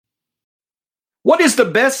What is the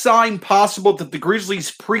best sign possible that the Grizzlies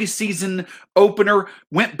preseason opener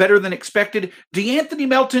went better than expected? De'Anthony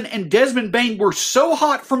Melton and Desmond Bane were so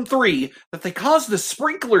hot from three that they caused the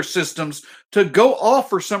sprinkler systems to go off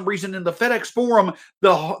for some reason in the FedEx Forum.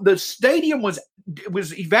 The stadium was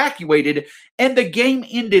evacuated and the game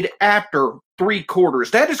ended after 3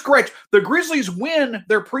 quarters. That is correct. The Grizzlies win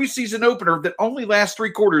their preseason opener that only lasts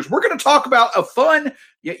 3 quarters. We're going to talk about a fun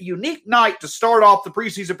yet unique night to start off the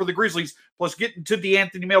preseason for the Grizzlies, plus get into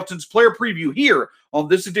De'Anthony Melton's player preview here on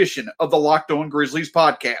this edition of the Locked On Grizzlies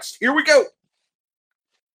podcast. Here we go.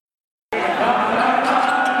 You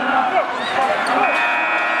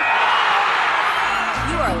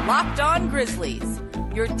are Locked On Grizzlies,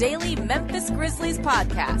 your daily Memphis Grizzlies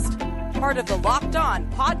podcast, part of the Locked On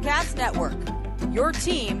Podcast Network, your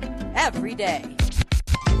team every day.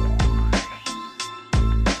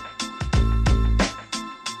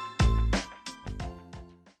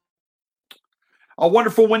 A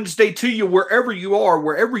wonderful Wednesday to you, wherever you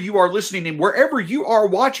are listening, and wherever you are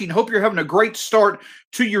watching. Hope you're having a great start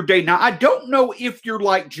to your day. Now, I don't know if you're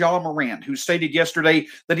like Ja Morant, who stated yesterday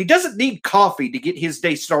that he doesn't need coffee to get his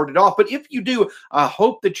day started off. But if you do, I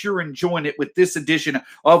hope that you're enjoying it with this edition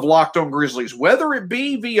of Locked On Grizzlies, whether it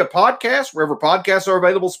be via podcast, wherever podcasts are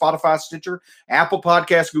available, Spotify, Stitcher, Apple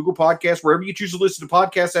Podcasts, Google Podcasts, wherever you choose to listen to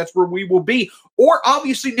podcasts, that's where we will be. Or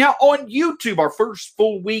obviously now on YouTube, our first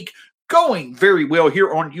full week going very well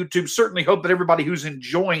here on YouTube. Certainly hope that everybody who's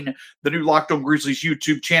enjoying the new Locked On Grizzlies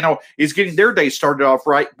YouTube channel is getting their day started off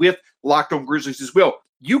right with Locked On Grizzlies as well.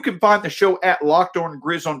 You can find the show at Locked On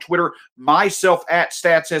Grizz on Twitter, myself at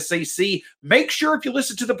StatsSAC. Make sure if you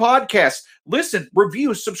listen to the podcast, listen,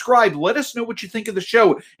 review, subscribe, let us know what you think of the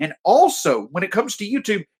show. And also, when it comes to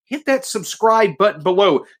YouTube, hit that subscribe button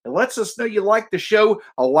below. It lets us know you like the show,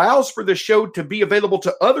 allows for the show to be available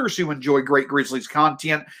to others who enjoy great Grizzlies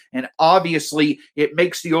content, and obviously it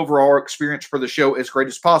makes the overall experience for the show as great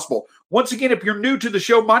as possible. Once again, if you're new to the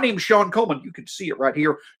show, my name's Shawn Coleman. You can see it right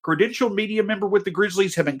here. Credentialed media member with the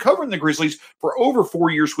Grizzlies, have been covering the Grizzlies for over 4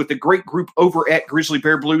 years with the great group over at Grizzly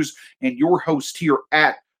Bear Blues, and your host here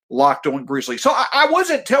at Locked On Grizzlies. So I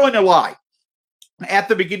wasn't telling a lie at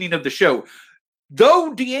the beginning of the show.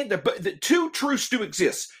 Though the two truths do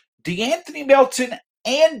exist. De'Anthony Melton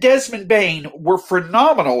and Desmond Bane were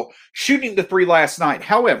phenomenal shooting the three last night.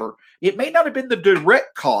 However, it may not have been the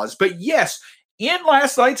direct cause, but yes, in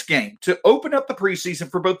last night's game to open up the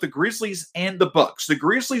preseason for both the Grizzlies and the Bucks, the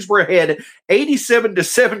Grizzlies were ahead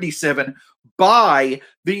 87-77 by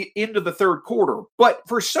the end of the third quarter. But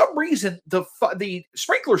for some reason, the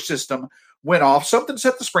sprinkler system went off. Something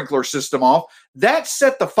set the sprinkler system off. That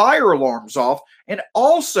set the fire alarms off. And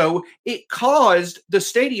also, it caused the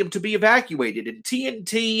stadium to be evacuated. And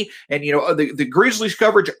TNT and, the Grizzlies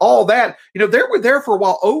coverage, all that, they were there for a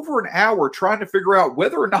while, over an hour, trying to figure out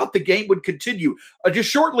whether or not the game would continue. Just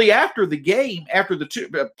shortly after the game, after the two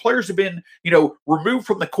players had been, removed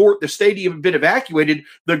from the court, the stadium had been evacuated,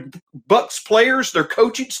 the Bucks players, their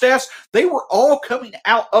coaching staffs, they were all coming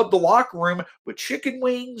out of the locker room with chicken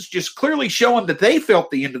wings, just clearly showing that they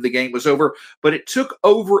felt the end of the game was over. But it took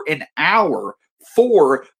over an hour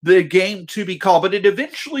for the game to be called, but it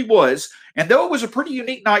eventually was. And though it was a pretty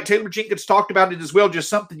unique night, Taylor Jenkins talked about it as well, just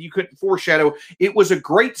something you couldn't foreshadow. It was a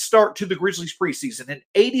great start to the Grizzlies preseason, an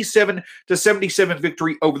 87-77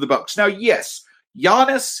 victory over the Bucks. Now, yes,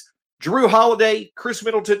 Giannis, Jrue Holiday, Chris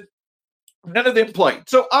Middleton, none of them played.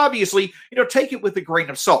 So obviously, take it with a grain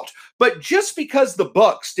of salt. But just because the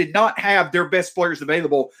Bucks did not have their best players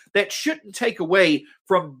available, that shouldn't take away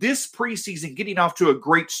from this preseason getting off to a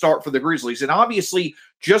great start for the Grizzlies. And obviously,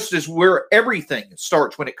 just as where everything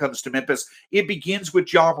starts when it comes to Memphis, it begins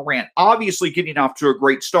with Ja Morant. Obviously getting off to a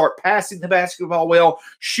great start, passing the basketball well,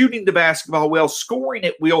 shooting the basketball well, scoring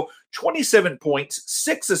at will, 27 points,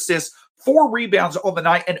 6 assists, 4 rebounds on the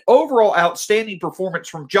night, an overall outstanding performance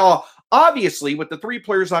from Ja. Obviously, with the 3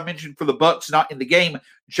 players I mentioned for the Bucks not in the game,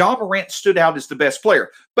 Ja Morant stood out as the best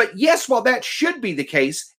player. But yes, while that should be the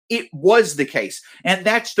case, it was the case. And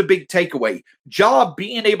that's the big takeaway. Ja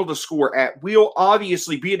being able to score at will,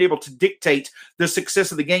 obviously being able to dictate the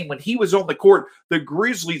success of the game. When he was on the court, the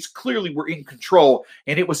Grizzlies clearly were in control,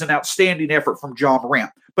 and it was an outstanding effort from Ja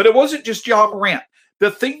Morant. But it wasn't just Ja Morant.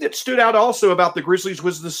 The thing that stood out also about the Grizzlies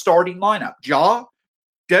was the starting lineup. Ja,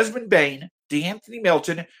 Desmond Bane, De'Anthony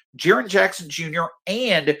Melton, Jaren Jackson Jr.,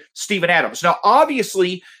 and Steven Adams. Now,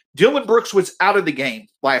 obviously, Dylan Brooks was out of the game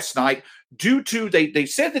last night due to, they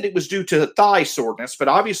said that it was due to thigh soreness, but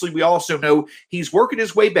obviously we also know he's working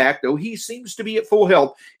his way back, though he seems to be at full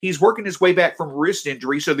health. He's working his way back from wrist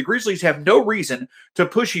injury, so the Grizzlies have no reason to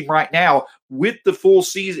push him right now with the full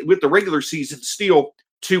season, with the regular season still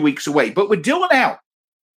 2 weeks away. But with Dillon out,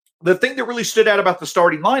 the thing that really stood out about the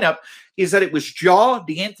starting lineup is that it was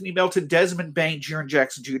De'Anthony Melton, Desmond Bane, Jaren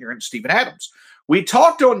Jackson Jr., and Steven Adams. We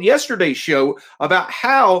talked on yesterday's show about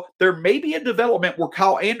how there may be a development where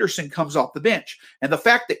Kyle Anderson comes off the bench. And the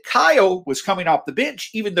fact that Kyle was coming off the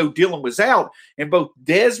bench, even though Dillon was out, and both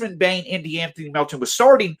Desmond Bane and De'Anthony Melton was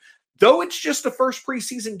starting, though it's just the first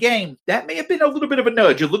preseason game, that may have been a little bit of a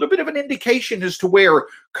nudge, a little bit of an indication as to where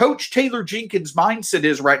Coach Taylor Jenkins' mindset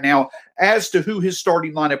is right now as to who his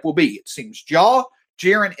starting lineup will be. It seems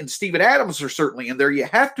Jaren, and Steven Adams are certainly in there. You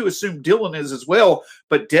have to assume Dillon is as well,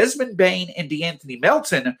 but Desmond Bane and De'Anthony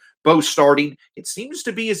Melton both starting. It seems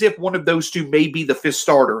to be as if one of those two may be the fifth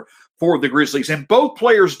starter for the Grizzlies, and both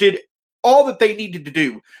players did all that they needed to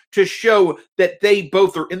do to show that they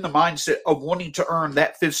both are in the mindset of wanting to earn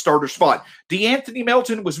that fifth starter spot. De'Anthony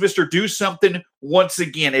Melton was Mr. Do Something once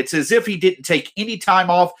again. It's as if he didn't take any time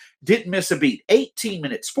off, didn't miss a beat. 18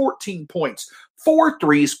 minutes, 14 points, 4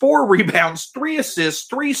 threes, 4 rebounds, 3 assists,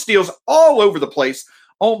 3 steals, all over the place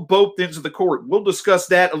on both ends of the court. We'll discuss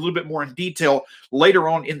that a little bit more in detail later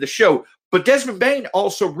on in the show. But Desmond Bane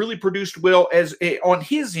also really produced well on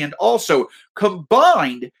his end also.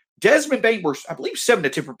 Combined, Desmond Bane were, I believe, 7 to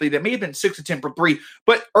 10 from 3. That may have been 6 to 10 from 3.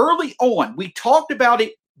 But early on, we talked about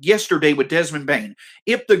it yesterday with Desmond Bane.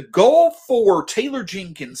 If the goal for Taylor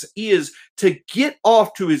Jenkins is to get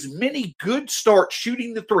off to as many good starts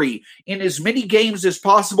shooting the 3 in as many games as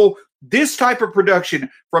possible, this type of production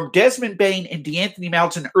from Desmond Bane and De'Anthony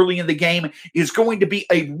Melton early in the game is going to be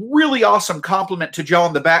a really awesome compliment to Ja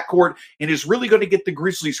in the backcourt and is really going to get the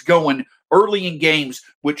Grizzlies going early in games,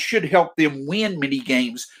 which should help them win many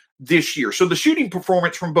games this year. So the shooting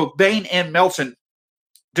performance from both Bane and Melton,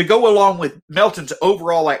 to go along with Melton's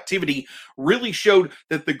overall activity, really showed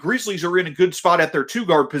that the Grizzlies are in a good spot at their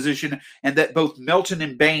 2-guard position and that both Melton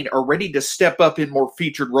and Bane are ready to step up in more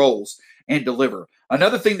featured roles and deliver.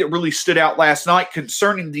 Another thing that really stood out last night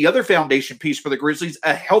concerning the other foundation piece for the Grizzlies,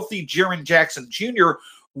 a healthy Jaren Jackson Jr.,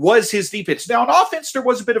 was his defense. Now, on offense, there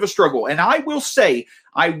was a bit of a struggle, and I will say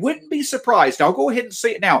I wouldn't be surprised. I'll go ahead and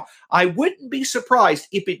say it now. I wouldn't be surprised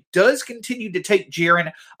if it does continue to take Jaren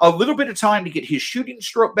a little bit of time to get his shooting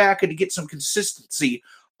stroke back and to get some consistency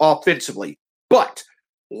offensively. But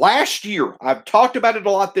last year, I've talked about it a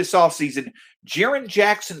lot this offseason, Jaren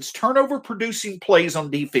Jackson's turnover-producing plays on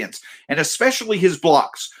defense, and especially his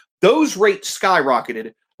blocks, those rates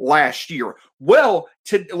skyrocketed last year. Well,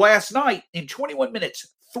 last night, in 21 minutes,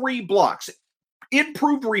 3 blocks,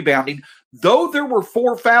 improved rebounding. Though there were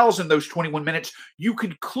 4 fouls in those 21 minutes, you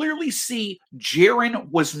could clearly see Jaren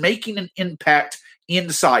was making an impact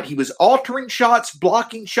inside. He was altering shots,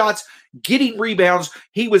 blocking shots, getting rebounds.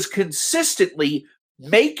 He was consistently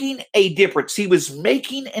making a difference. He was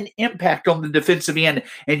making an impact on the defensive end,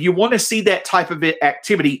 and you want to see that type of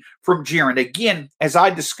activity from Jaren. Again, as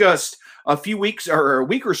I discussed a week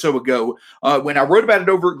or so ago, when I wrote about it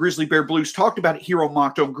over at Grizzly Bear Blues, talked about it here on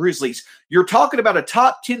Locked On Grizzlies, you're talking about a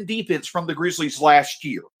top 10 defense from the Grizzlies last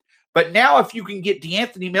year. But now if you can get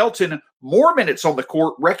De'Anthony Melton more minutes on the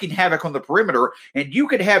court, wrecking havoc on the perimeter, and you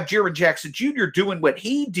could have Jaren Jackson Jr. doing what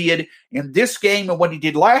he did in this game and what he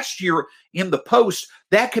did last year in the post,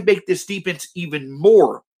 that could make this defense even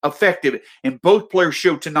more effective. And both players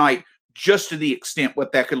showed tonight just to the extent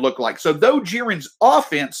what that could look like. So though Jaren's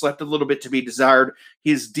offense left a little bit to be desired,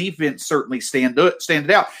 his defense certainly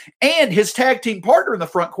standed out. And his tag team partner in the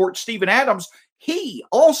front court, Steven Adams, he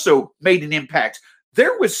also made an impact.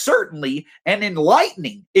 There was certainly an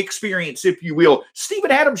enlightening experience, if you will.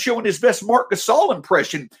 Steven Adams showing his best Marc Gasol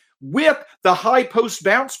impression with the high post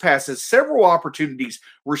bounce passes. Several opportunities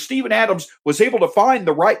where Steven Adams was able to find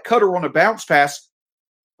the right cutter on a bounce pass,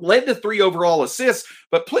 led to 3 overall assists,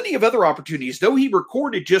 but plenty of other opportunities. Though he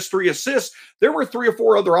recorded just 3 assists, there were 3 or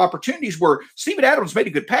 4 other opportunities where Steven Adams made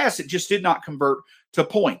a good pass. It just did not convert to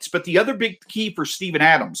points. But the other big key for Steven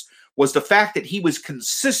Adams was the fact that he was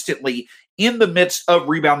consistently in the midst of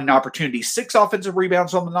rebounding opportunities. 6 offensive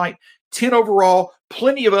rebounds on the night, 10 overall,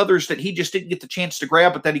 plenty of others that he just didn't get the chance to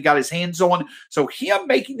grab, but that he got his hands on. So him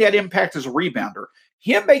making that impact as a rebounder,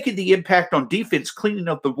 him making the impact on defense, cleaning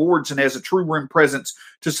up the boards and as a true rim presence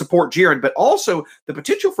to support Jaren, but also the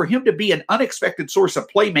potential for him to be an unexpected source of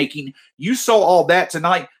playmaking. You saw all that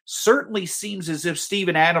tonight. certainly seems as if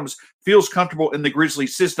Steven Adams feels comfortable in the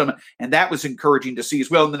Grizzlies system, and that was encouraging to see as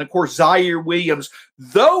well. And then, of course, Zaire Williams,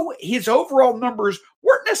 though his overall numbers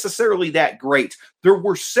weren't necessarily that great, there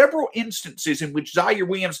were several instances in which Zaire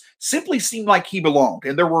Williams simply seemed like he belonged.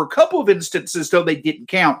 And there were a couple of instances, though they didn't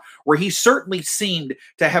count, where he certainly seemed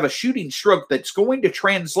to have a shooting stroke that's going to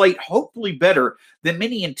translate hopefully better than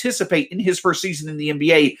many anticipate in his first season in the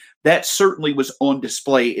NBA. That certainly was on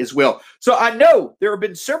display as well. So I know there have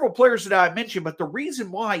been several players that I mentioned, but the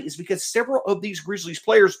reason why is because several of these Grizzlies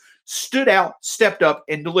players stood out, stepped up,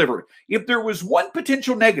 and delivered. If there was one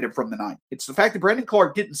potential negative from the night, it's the fact that Brandon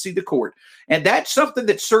Clark didn't see the court. And that's something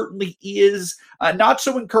that certainly is not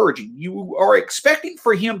so encouraging. You are expecting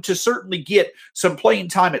for him to certainly get some playing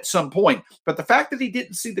time at some point. But the fact that he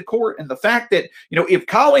didn't see the court and the fact that, if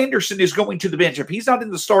Kyle Anderson is going to the bench, if he's not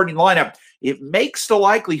in the starting lineup, it makes the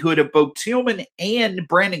likelihood of both Tillman and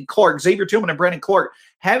Brandon Clark, Xavier Tillman and Brandon Clark,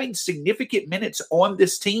 having significant minutes on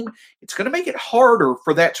this team. It's going to make it harder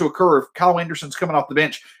for that to occur if Kyle Anderson's coming off the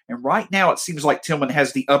bench. And right now it seems like Tillman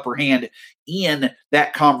has the upper hand in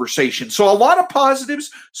that conversation. So a lot of positives,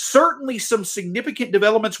 certainly some significant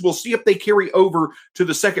developments. We'll see if they carry over to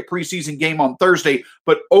the second preseason game on Thursday.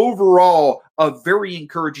 But overall, a very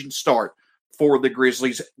encouraging start for the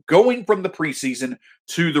Grizzlies going from the preseason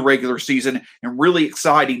to the regular season, and really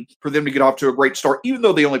exciting for them to get off to a great start, even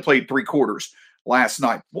though they only played 3 quarters last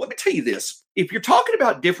night. Well, let me tell you this. If you're talking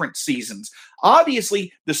about different seasons,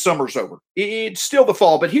 obviously the summer's over. It's still the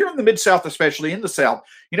fall, but here in the Mid-South, especially in the South,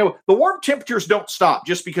 the warm temperatures don't stop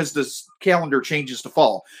just because the calendar changes to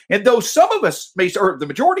fall. And though some of us may, or the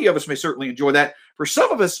majority of us may certainly enjoy that, for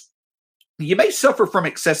some of us, you may suffer from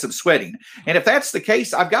excessive sweating. And if that's the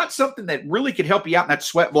case, I've got something that really could help you out, and that's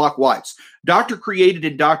Sweat Block Wipes. Doctor created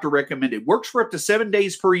and doctor recommended. Works for up to 7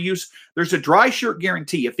 days per use. There's a dry shirt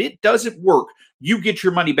guarantee. If it doesn't work, you get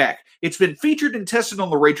your money back. It's been featured and tested on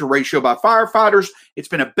the Rachel Ray Show by firefighters. It's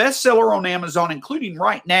been a bestseller on Amazon, including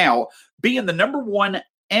right now being the #1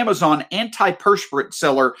 Amazon antiperspirant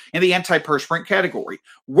seller in the antiperspirant category.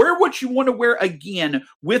 Wear what you want to wear again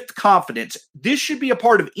with confidence. This should be a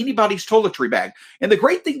part of anybody's toiletry bag. And the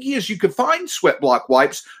great thing is you can find Sweat Block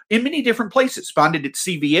Wipes in many different places. Find it at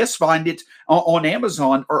CVS, find it on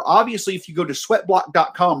Amazon, or obviously if you go to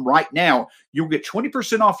sweatblock.com right now, you'll get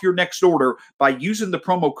 20% off your next order by using the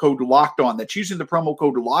promo code Locked On. That's using the promo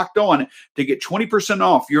code Locked On to get 20%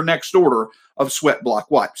 off your next order of Sweat Block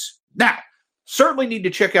Wipes. Now, certainly need to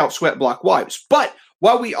check out Sweat Block Wipes. But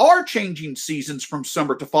while we are changing seasons from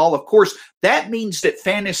summer to fall, of course, that means that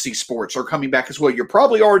fantasy sports are coming back as well. You're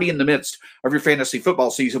probably already in the midst of your fantasy football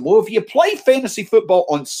season. Well, if you play fantasy football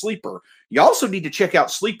on Sleeper, you also need to check out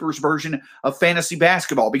Sleeper's version of fantasy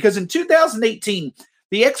basketball, because in 2018,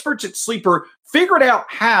 the experts at Sleeper figured out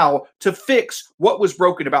how to fix what was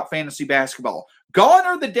broken about fantasy basketball. Gone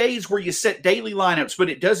are the days where you set daily lineups, but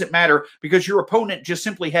it doesn't matter because your opponent just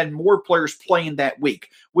simply had more players playing that week.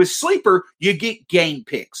 With Sleeper, you get game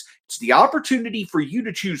picks. It's the opportunity for you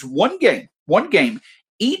to choose one game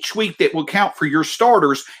each week that will count for your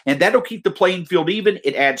starters, and that'll keep the playing field even.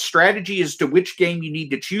 It adds strategy as to which game you need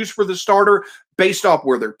to choose for the starter based off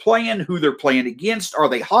where they're playing, who they're playing against. Are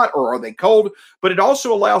they hot or are they cold? But it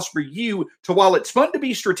also allows for you to, while it's fun to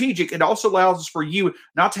be strategic, it also allows for you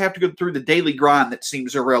not to have to go through the daily grind that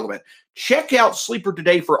seems irrelevant. Check out Sleeper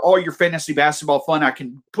today for all your fantasy basketball fun. I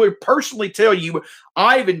can personally tell you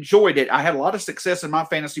I've enjoyed it. I had a lot of success in my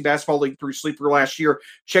fantasy basketball league through Sleeper last year.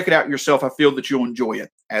 Check it out yourself. I feel that you'll enjoy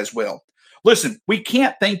it as well. Listen, we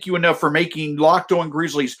can't thank you enough for making Locked On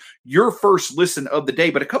Grizzlies your first listen of the day,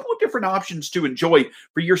 but a couple of different options to enjoy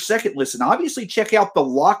for your second listen. Obviously, check out the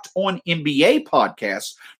Locked On NBA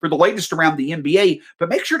podcast for the latest around the NBA, but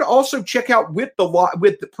make sure to also check out with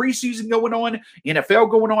the preseason going on, NFL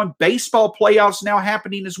going on, baseball playoffs now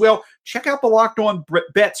happening as well. Check out the Locked On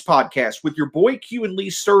Bets podcast with your boy Q and Lee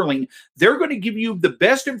Sterling. They're going to give you the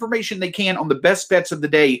best information they can on the best bets of the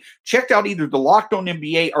day. Check out either the Locked On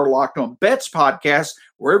NBA or Locked On Bets podcast,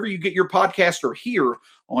 wherever you get your podcast, or here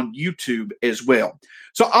on YouTube as well.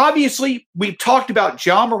 So obviously, we've talked about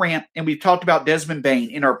Ja Morant and we've talked about Desmond Bane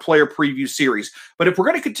in our player preview series. But if we're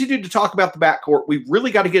going to continue to talk about the backcourt, we've really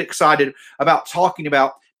got to get excited about talking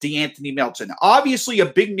about De'Anthony Melton. Obviously, a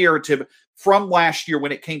big narrative from last year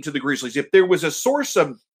when it came to the Grizzlies. If there was a source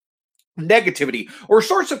of negativity or a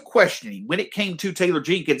source of questioning when it came to Taylor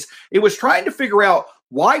Jenkins, it was trying to figure out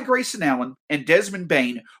why Grayson Allen and Desmond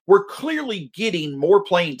Bane were clearly getting more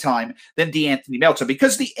playing time than De'Anthony Melton,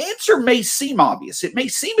 because the answer may seem obvious. It may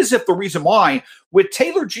seem as if the reason why, with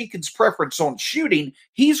Taylor Jenkins' preference on shooting,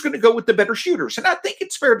 he's going to go with the better shooters. And I think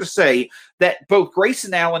it's fair to say that both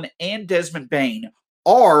Grayson Allen and Desmond Bane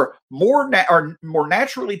are more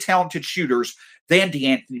naturally talented shooters than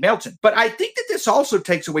De'Anthony Melton. But I think that this also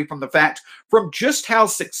takes away from the fact from just how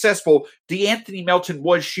successful De'Anthony Melton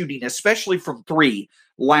was shooting, especially from three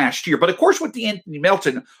last year. But of course, with De'Anthony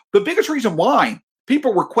Melton, the biggest reason why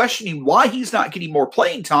people were questioning why he's not getting more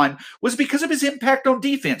playing time was because of his impact on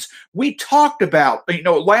defense. We talked about,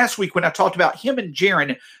 last week when I talked about him and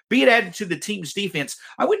Jaren being added to the team's defense,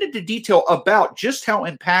 I went into detail about just how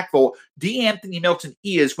impactful De'Anthony Melton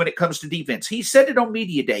is when it comes to defense. He said it on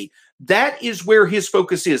Media Day. That is where his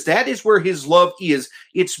focus is. That is where his love is.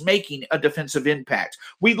 It's making a defensive impact.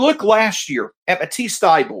 We look last year at Matisse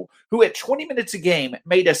Thybulle, who at 20 minutes a game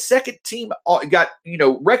made a second team, got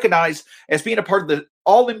recognized as being a part of the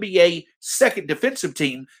All-NBA second defensive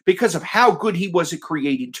team because of how good he was at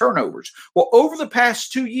creating turnovers. Well, over the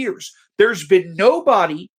past 2 years, there's been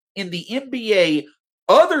nobody in the NBA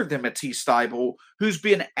other than Matisse Thybulle who's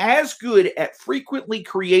been as good at frequently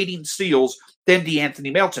creating steals than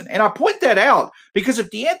De'Anthony Melton. And I point that out because if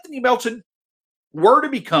De'Anthony Melton were to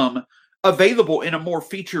become available in a more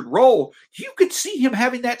featured role, you could see him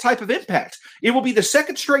having that type of impact. It will be the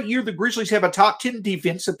second straight year the Grizzlies have a top 10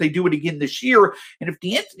 defense if they do it again this year. And if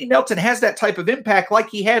De'Anthony Melton has that type of impact like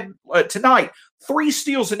he had tonight, 3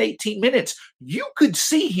 steals in 18 minutes, you could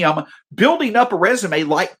see him building up a resume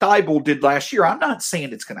like Thybulle did last year. I'm not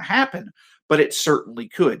saying it's going to happen, but it certainly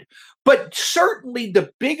could. But certainly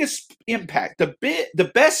the biggest impact,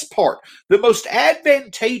 the best part, the most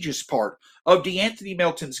advantageous part of De'Anthony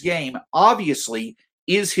Melton's game, obviously,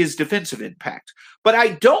 is his defensive impact. But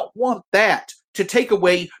I don't want that to take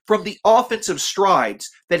away from the offensive strides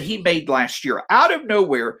that he made last year. Out of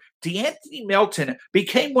nowhere, De'Anthony Melton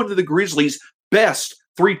became one of the Grizzlies' best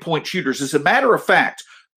three-point shooters. As a matter of fact,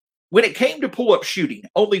 when it came to pull-up shooting,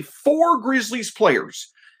 only 4 Grizzlies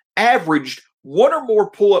players averaged 1 or more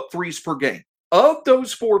pull-up threes per game. Of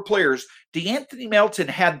those 4 players, De'Anthony Melton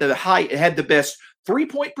had the best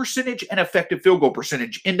three-point percentage and effective field goal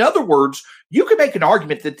percentage. In other words, you could make an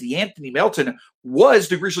argument that De'Anthony Melton was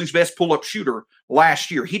the Grizzlies' best pull-up shooter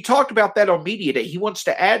last year. He talked about that on Media Day. He wants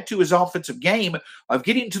to add to his offensive game of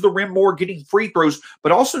getting to the rim more, getting free throws,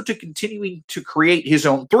 but also to continuing to create his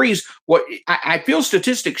own threes. What I feel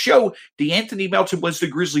statistics show, De'Anthony Melton was the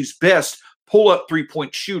Grizzlies' best pull-up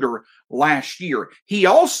three-point shooter last year. He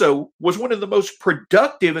also was one of the most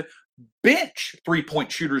productive bench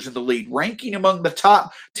three-point shooters in the league, ranking among the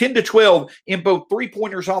top 10 to 12 in both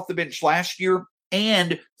three-pointers off the bench last year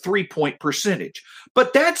and three-point percentage.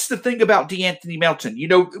 But that's the thing about De'Anthony Melton.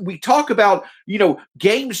 We talk about,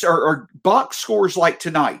 games or box scores like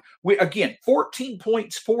tonight. 14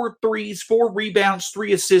 points, 4 threes, 4 rebounds,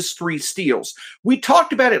 3 assists, 3 steals. We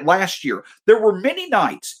talked about it last year. There were many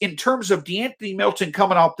nights in terms of De'Anthony Melton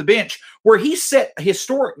coming off the bench where he set a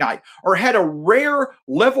historic night or had a rare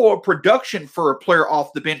level of production for a player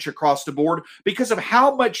off the bench across the board because of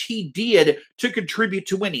how much he did to contribute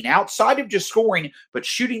to winning. Outside of just scoring, but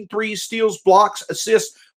shooting threes, steals, blocks,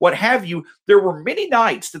 assists, what have you, there were many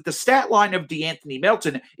nights that the stat line of De'Anthony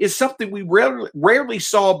Melton is something we rarely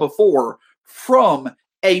saw before from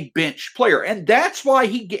a bench player. And that's why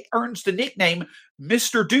he earns the nickname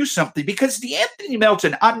Mr. Do Something, because De'Anthony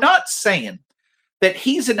Melton, I'm not saying that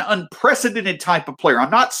he's an unprecedented type of player. I'm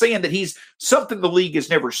not saying that he's something the league has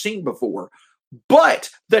never seen before. But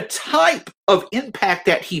the type of impact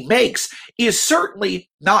that he makes is certainly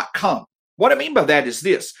not common. What I mean by that is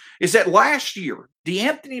that last year,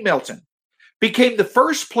 De'Anthony Melton became the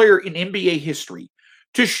first player in NBA history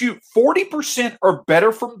to shoot 40% or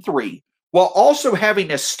better from 3, while also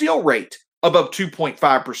having a steal rate above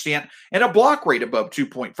 2.5% and a block rate above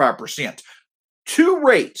 2.5%. 2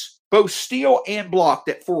 rates, both steal and block,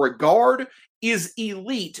 that for a guard is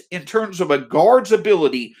elite in terms of a guard's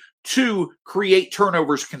ability to create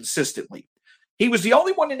turnovers consistently. He was the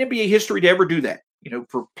only one in NBA history to ever do that.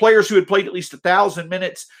 For players who had played at least 1,000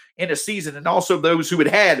 minutes in a season, and also those who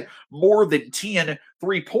had more than 10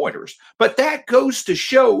 three-pointers. But that goes to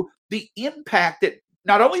show the impact that,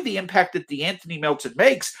 not only the impact that De'Anthony Melton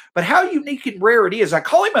makes, but how unique and rare it is. I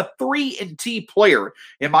call him a 3-and-D player,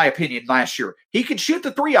 in my opinion, last year. He can shoot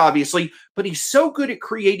the 3, obviously, but he's so good at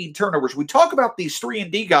creating turnovers. We talk about these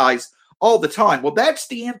 3-and-D guys all the time. Well, that's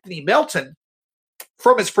De'Anthony Melton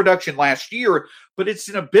from his production last year, but it's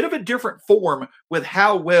in a bit of a different form with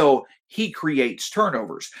how well he creates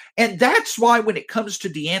turnovers. And that's why when it comes to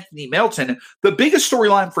De'Anthony Melton, the biggest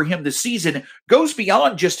storyline for him this season goes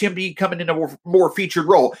beyond just him becoming in a more featured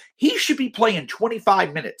role. He should be playing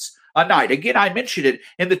 25 minutes a night. Again, I mentioned it.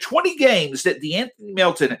 In the 20 games that De'Anthony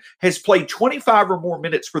Melton has played 25 or more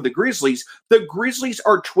minutes for the Grizzlies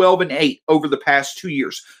are 12-8 over the past 2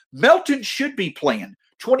 years. Melton should be playing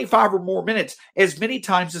 25 or more minutes as many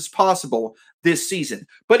times as possible this season.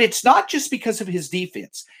 But it's not just because of his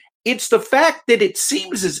defense. It's the fact that it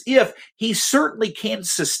seems as if he certainly can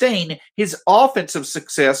sustain his offensive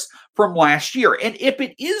success from last year. And if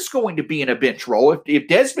it is going to be in a bench role, if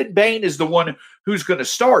Desmond Bane is the one who's going to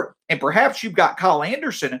start, and perhaps you've got Kyle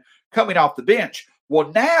Anderson coming off the bench, well,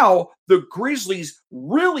 now the Grizzlies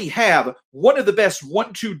really have one of the best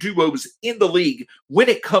 1-2 duos in the league when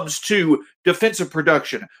it comes to defensive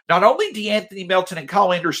production. Not only De'Anthony Melton and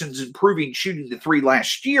Kyle Anderson's improving shooting the three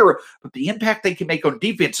last year, but the impact they can make on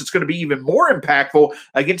defense, it's going to be even more impactful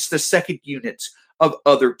against the second units of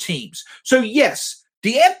other teams. So yes,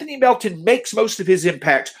 De'Anthony Melton makes most of his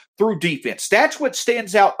impact through defense. That's what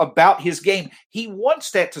stands out about his game. He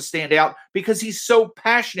wants that to stand out because he's so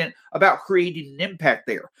passionate about creating an impact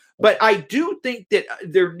there. But I do think that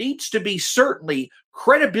there needs to be certainly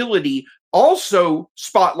credibility also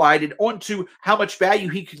spotlighted onto how much value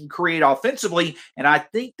he can create offensively. And I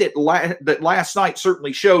think that last night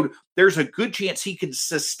certainly showed there's a good chance he can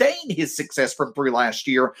sustain his success from three last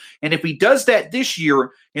year. And if he does that this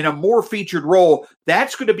year in a more featured role,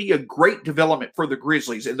 that's going to be a great development for the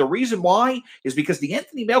Grizzlies. And the reason why is because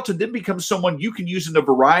De'Anthony Melton then becomes someone you can use in a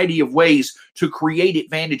variety of ways to create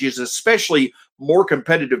advantages, especially more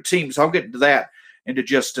competitive teams. I'll get into that in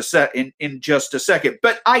just a second.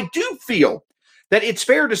 But I do feel that it's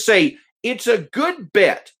fair to say it's a good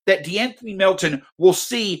bet that De'Anthony Melton will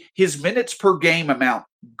see his minutes per game amount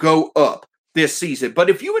go up this season.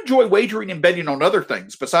 But if you enjoy wagering and betting on other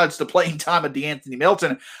things besides the playing time of De'Anthony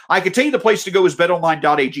Melton, I can tell you the place to go is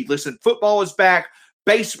betonline.ag. Listen, football is back.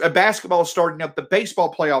 Basketball is starting up. The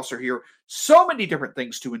baseball playoffs are here. So many different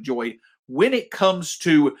things to enjoy when it comes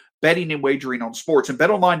to betting and wagering on sports. And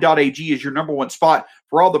betonline.ag is your number one spot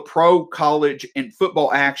for all the pro, college, and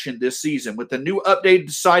football action this season. With the new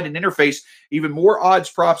updated site and interface, even more odds,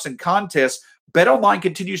 props, and contests, BetOnline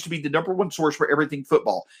continues to be the number one source for everything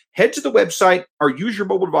football. Head to the website or use your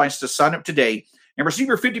mobile device to sign up today and receive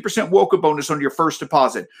your 50% welcome bonus on your first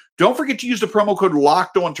deposit. Don't forget to use the promo code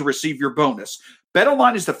LOCKEDON to receive your bonus.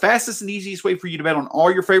 BetOnline is the fastest and easiest way for you to bet on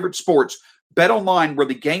all your favorite sports. BetOnline, where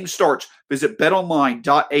the game starts. Visit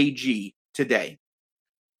betonline.ag today.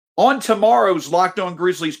 On tomorrow's Locked On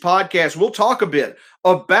Grizzlies podcast, we'll talk a bit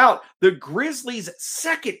about the Grizzlies'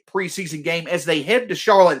 second preseason game as they head to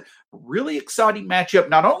Charlotte. Really exciting matchup,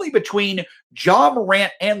 not only between Ja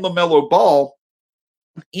Morant and LaMelo Ball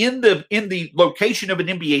in the location of an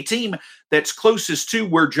NBA team that's closest to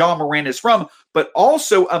where Ja Morant is from, but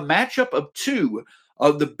also a matchup of two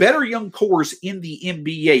of the better young cores in the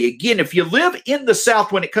NBA. Again, if you live in the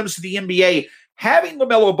South when it comes to the NBA, having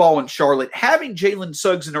LaMelo Ball in Charlotte, having Jalen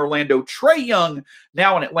Suggs in Orlando, Trae Young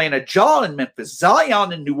now in Atlanta, Ja in Memphis,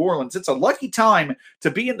 Zion in New Orleans, it's a lucky time to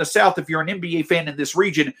be in the South if you're an NBA fan in this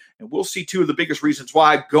region. And we'll see two of the biggest reasons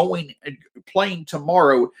why playing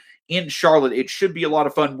tomorrow in Charlotte. It should be a lot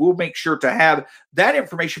of fun. We'll make sure to have that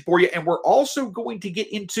information for you. And we're also going to get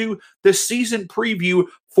into the season preview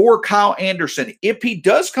for Kyle Anderson. If he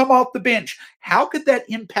does come off the bench, how could that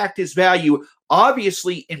impact his value?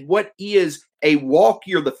 Obviously, in what is a walk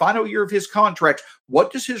year, the final year of his contract,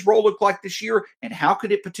 what does his role look like this year? And how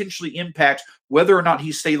could it potentially impact whether or not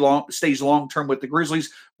he stays long-term with the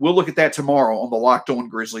Grizzlies? We'll look at that tomorrow on the Locked On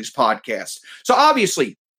Grizzlies podcast. So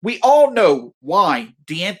obviously, we all know why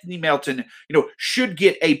De'Anthony Melton, should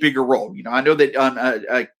get a bigger role. I know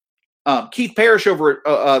that Keith Parrish over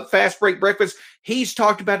at Fast Break Breakfast, he's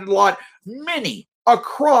talked about it a lot. Many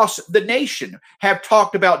across the nation have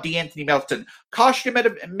talked about De'Anthony Melton. Kostya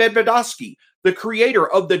Medvedovsky, the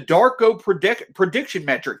creator of the Darko prediction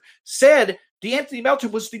metric, said De'Anthony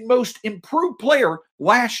Melton was the most improved player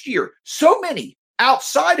last year. So many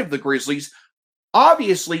outside of the Grizzlies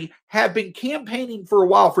obviously have been campaigning for a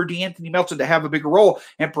while for De'Anthony Melton to have a bigger role,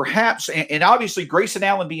 and perhaps, and obviously Grayson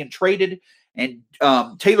Allen being traded and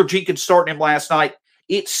Taylor Jenkins starting him last night,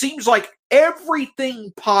 it seems like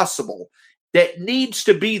everything possible that needs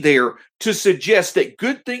to be there to suggest that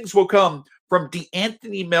good things will come from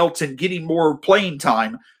De'Anthony Melton getting more playing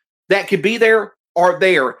time that could be there are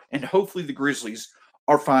there, and hopefully the Grizzlies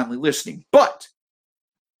are finally listening. But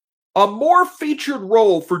a more featured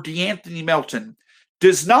role for De'Anthony Melton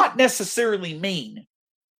does not necessarily mean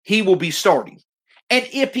he will be starting. And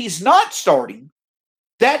if he's not starting,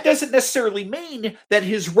 that doesn't necessarily mean that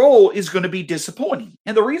his role is going to be disappointing.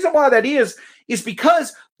 And the reason why that is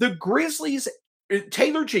because the Grizzlies,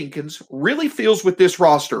 Taylor Jenkins, really feels with this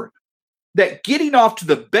roster that getting off to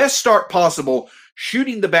the best start possible,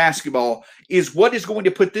 shooting the basketball, is what is going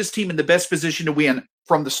to put this team in the best position to win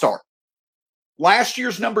from the start. Last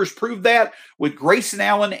year's numbers prove that with Grayson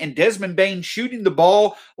Allen and Desmond Bane shooting the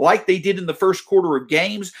ball like they did in the first quarter of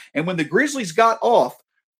games. And when the Grizzlies got off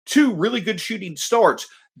 2 really good shooting starts,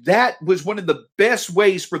 that was one of the best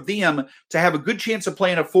ways for them to have a good chance of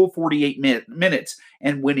playing a full 48 minutes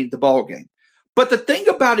and winning the ball game. But the thing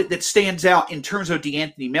about it that stands out in terms of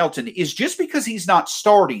De'Anthony Melton is just because he's not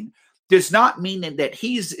starting does not mean that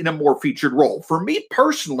he's in a more featured role. For me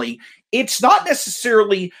personally, it's not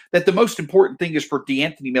necessarily that the most important thing is for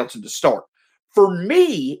De'Anthony Melton to start. For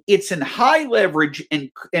me, it's in high leverage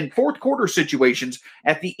and fourth quarter situations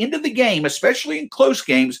at the end of the game, especially in close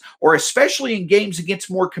games or especially in games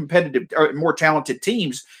against more competitive or more talented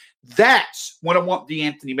teams. That's when I want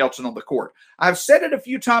De'Anthony Melton on the court. I've said it a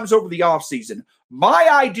few times over the offseason. My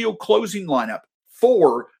ideal closing lineup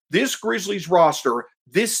for this Grizzlies roster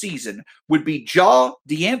this season would be Ja,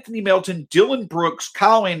 De'Anthony Melton, Dillon Brooks,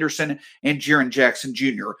 Kyle Anderson, and Jaren Jackson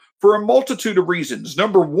Jr. for a multitude of reasons.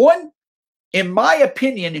 Number one, in my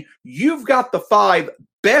opinion, you've got the 5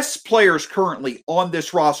 best players currently on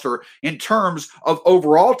this roster in terms of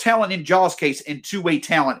overall talent in Ja's case and two-way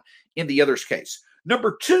talent in the other's case.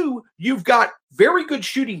 Number 2, you've got very good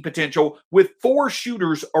shooting potential with 4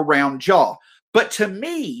 shooters around Ja. But to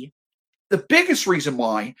me, the biggest reason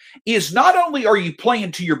why is not only are you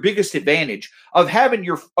playing to your biggest advantage of having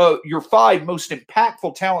your 5 most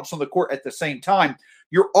impactful talents on the court at the same time,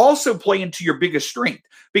 you're also playing to your biggest strength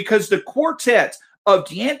because the quartet of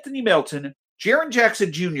De'Anthony Melton, Jaren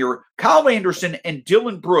Jackson Jr., Kyle Anderson, and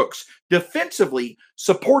Dillon Brooks defensively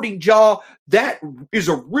supporting Ja, that is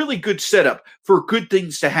a really good setup for good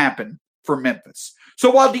things to happen for Memphis. So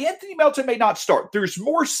while De'Anthony Melton may not start, there's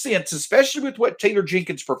more sense, especially with what Taylor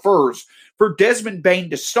Jenkins prefers, for Desmond Bane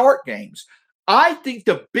to start games. I think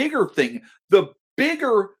the bigger thing, the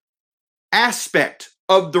bigger aspect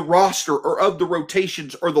of the roster or of the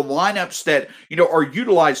rotations or the lineups that, are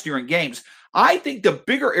utilized during games, I think the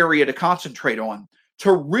bigger area to concentrate on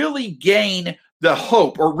to really gain the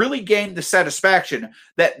hope or really gain the satisfaction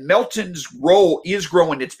that Melton's role is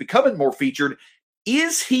growing, it's becoming more featured,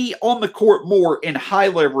 is he on the court more in high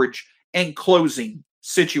leverage and closing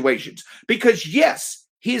situations? Because yes,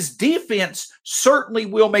 his defense certainly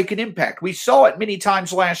will make an impact. We saw it many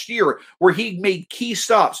times last year where he made key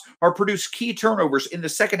stops or produced key turnovers in the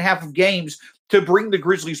second half of games to bring the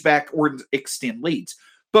Grizzlies back or extend leads.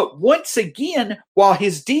 But once again, while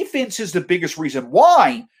his defense is the biggest reason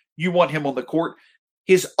why you want him on the court,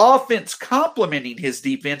 his offense complementing his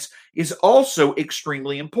defense is also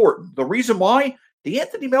extremely important. The reason why?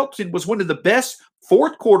 De'Anthony Melton was one of the best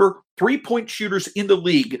fourth quarter three-point shooters in the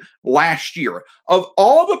league last year. Of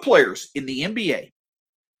all the players in the NBA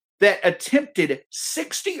that attempted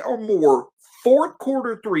 60 or more fourth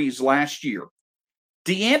quarter threes last year,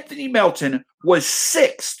 De'Anthony Melton was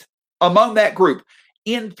 6th among that group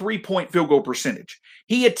in three-point field goal percentage.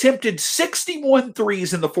 He attempted 61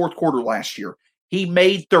 threes in the fourth quarter last year. He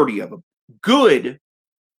made 30 of them. Good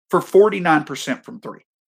for 49% from 3.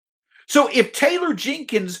 So if Taylor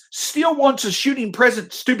Jenkins still wants a shooting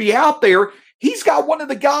presence to be out there, he's got one of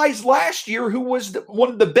the guys last year who was one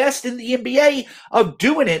of the best in the NBA of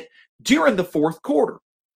doing it during the fourth quarter.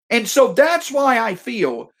 And so that's why I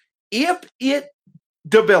feel if it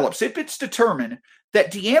develops, if it's determined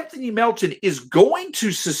that De'Anthony Melton is going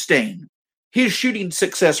to sustain his shooting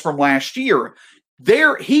success from last year,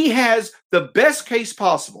 he has the best case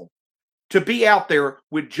possible to be out there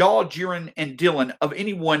with Ja, Jaren, and Dillon of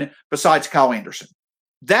anyone besides Kyle Anderson.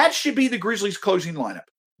 That should be the Grizzlies' closing lineup.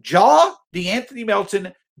 Ja, De'Anthony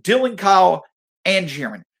Melton, Dillon, Kyle, and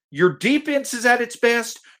Jaren. Your defense is at its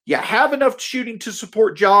best. You have enough shooting to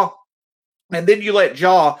support Ja, and then you let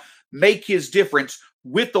Ja make his difference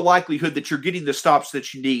with the likelihood that you're getting the stops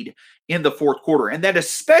that you need in the fourth quarter. And that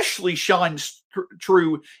especially shines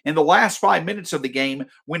true in the last 5 minutes of the game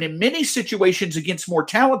when in many situations against more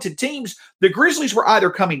talented teams, the Grizzlies were either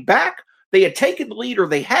coming back, they had taken the lead, or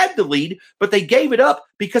they had the lead, but they gave it up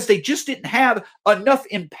because they just didn't have enough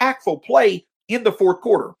impactful play in the fourth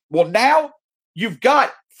quarter. Well, now you've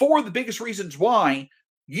got 4 of the biggest reasons why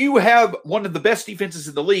you have one of the best defenses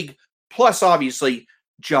in the league, plus obviously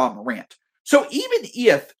Ja Morant. So even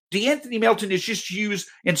if De'Anthony Melton is just used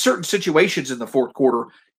in certain situations in the fourth quarter,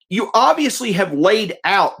 you obviously have laid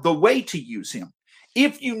out the way to use him.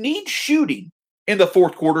 If you need shooting in the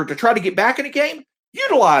fourth quarter to try to get back in a game,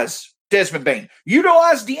 utilize Desmond Bane.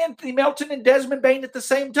 Utilize De'Anthony Melton and Desmond Bane at the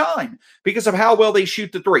same time because of how well they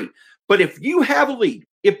shoot the three. But if you have a lead,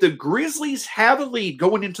 if the Grizzlies have a lead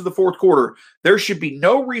going into the fourth quarter, there should be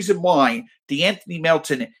no reason why De'Anthony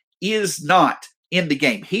Melton is not in the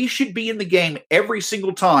game. He should be in the game every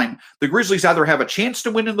single time the Grizzlies either have a chance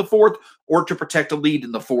to win in the fourth or to protect a lead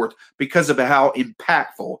in the fourth because of how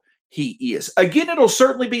impactful he is. Again, it'll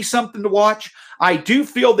certainly be something to watch. I do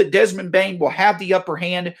feel that Desmond Bane will have the upper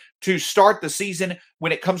hand to start the season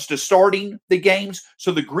when it comes to starting the games.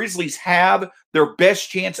 So the Grizzlies have their best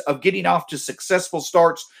chance of getting off to successful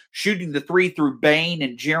starts, shooting the three through Bane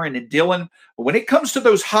and Jaren and Dillon. But when it comes to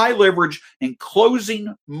those high leverage and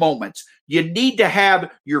closing moments, you need to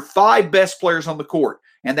have your five best players on the court.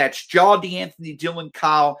 And that's Ja, De'Anthony, Dillon,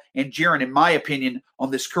 Kyle, and Jaren, in my opinion,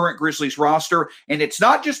 on this current Grizzlies roster. And it's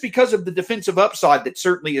not just because of the defensive upside that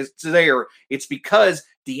certainly is there. It's because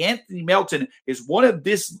De'Anthony Melton is one of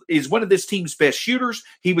this team's best shooters.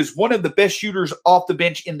 He was one of the best shooters off the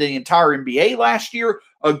bench in the entire NBA last year.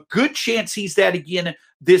 A good chance he's that again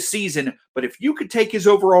this season. But if you could take his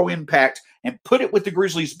overall impact and put it with the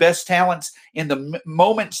Grizzlies' best talents in the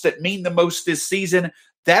moments that mean the most this season,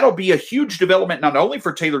 that'll be a huge development not only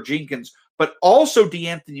for Taylor Jenkins, but also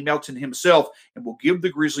De'Anthony Melton himself, and will give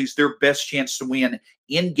the Grizzlies their best chance to win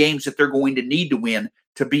in games that they're going to need to win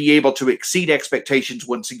to be able to exceed expectations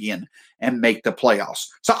once again and make the playoffs.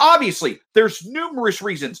 So obviously, there's numerous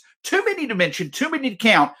reasons, too many to mention, too many to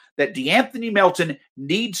count, that De'Anthony Melton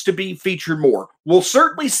needs to be featured more. We'll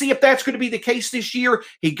certainly see if that's going to be the case this year.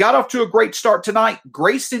 He got off to a great start tonight.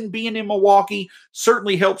 Grayson being in Milwaukee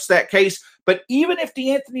certainly helps that case. But even if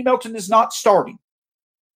De'Anthony Melton is not starting,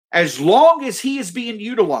 as long as he is being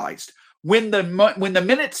utilized when the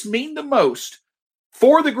minutes mean the most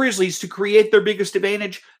for the Grizzlies to create their biggest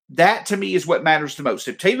advantage, that to me is what matters the most.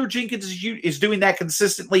 If Taylor Jenkins is doing that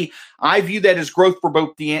consistently, I view that as growth for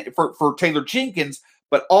both for Taylor Jenkins,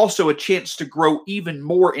 but also a chance to grow even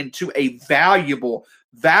more into a valuable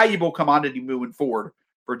commodity moving forward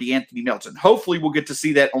for De'Anthony Melton. Hopefully we'll get to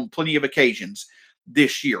see that on plenty of occasions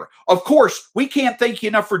this year. Of course, we can't thank you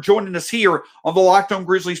enough for joining us here on the Locked On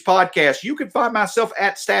Grizzlies podcast. You can find myself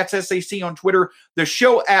at StatsSAC on Twitter, the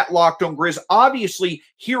show at Locked On Grizz. Obviously,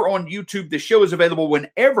 here on YouTube, the show is available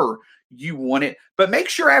whenever you want it. But make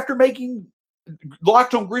sure after making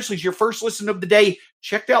Locked On Grizzlies your first listen of the day,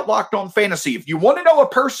 check out Locked On Fantasy. If you want to know a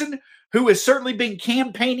person who has certainly been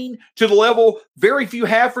campaigning to the level very few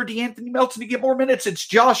have for De'Anthony Melton to get more minutes, it's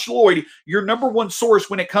Josh Lloyd, your number one source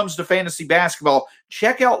when it comes to fantasy basketball.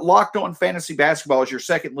 Check out Locked On Fantasy Basketball as your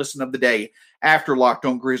second listen of the day after Locked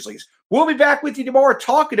On Grizzlies. We'll be back with you tomorrow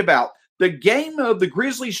talking about the game of the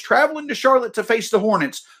Grizzlies traveling to Charlotte to face the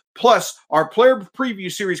Hornets. Plus, our player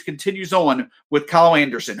preview series continues on with Kyle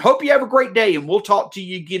Anderson. Hope you have a great day, and we'll talk to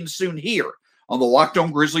you again soon here on the Locked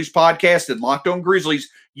On Grizzlies podcast and Locked On Grizzlies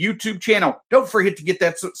YouTube channel. Don't forget to get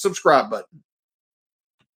that subscribe button.